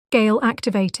Gale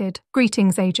activated.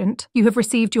 Greetings, agent. You have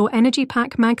received your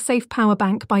NRGpak MagSafe power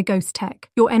bank by Ghostek.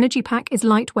 Your NRGpak is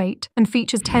lightweight and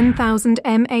features 10,000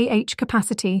 mAh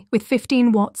capacity with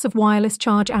 15 watts of wireless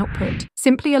charge output.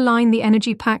 Simply align the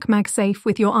NRGpak MagSafe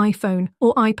with your iPhone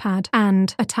or iPad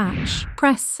and attach.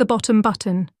 Press the bottom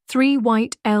button. 3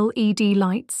 white LED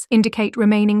lights indicate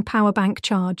remaining power bank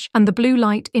charge, and the blue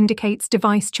light indicates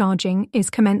device charging is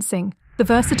commencing. The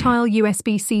versatile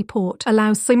USB-C port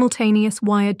allows simultaneous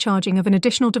wired charging of an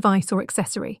additional device or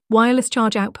accessory. Wireless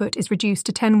charge output is reduced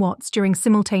to 10 watts during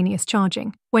simultaneous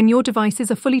charging. When your devices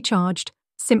are fully charged,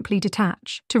 simply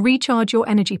detach. To recharge your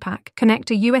NRGpak, connect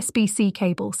a USB-C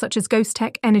cable such as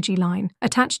Ghostek Energy Line,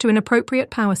 attached to an appropriate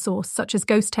power source such as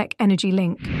Ghostek Energy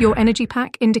Link. Your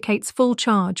NRGpak indicates full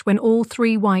charge when all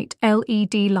 3 white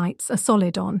LED lights are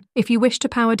solid on. If you wish to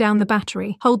power down the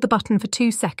battery, hold the button for 2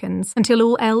 seconds until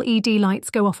all LED lights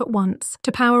go off at once.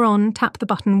 To power on, tap the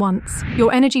button once.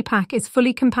 Your NRGpak is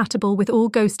fully compatible with all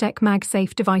Ghostek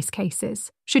MagSafe device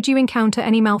cases. Should you encounter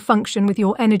any malfunction with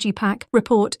your NRGpak,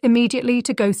 report immediately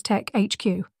to Ghostek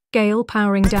HQ. Gale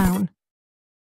powering down.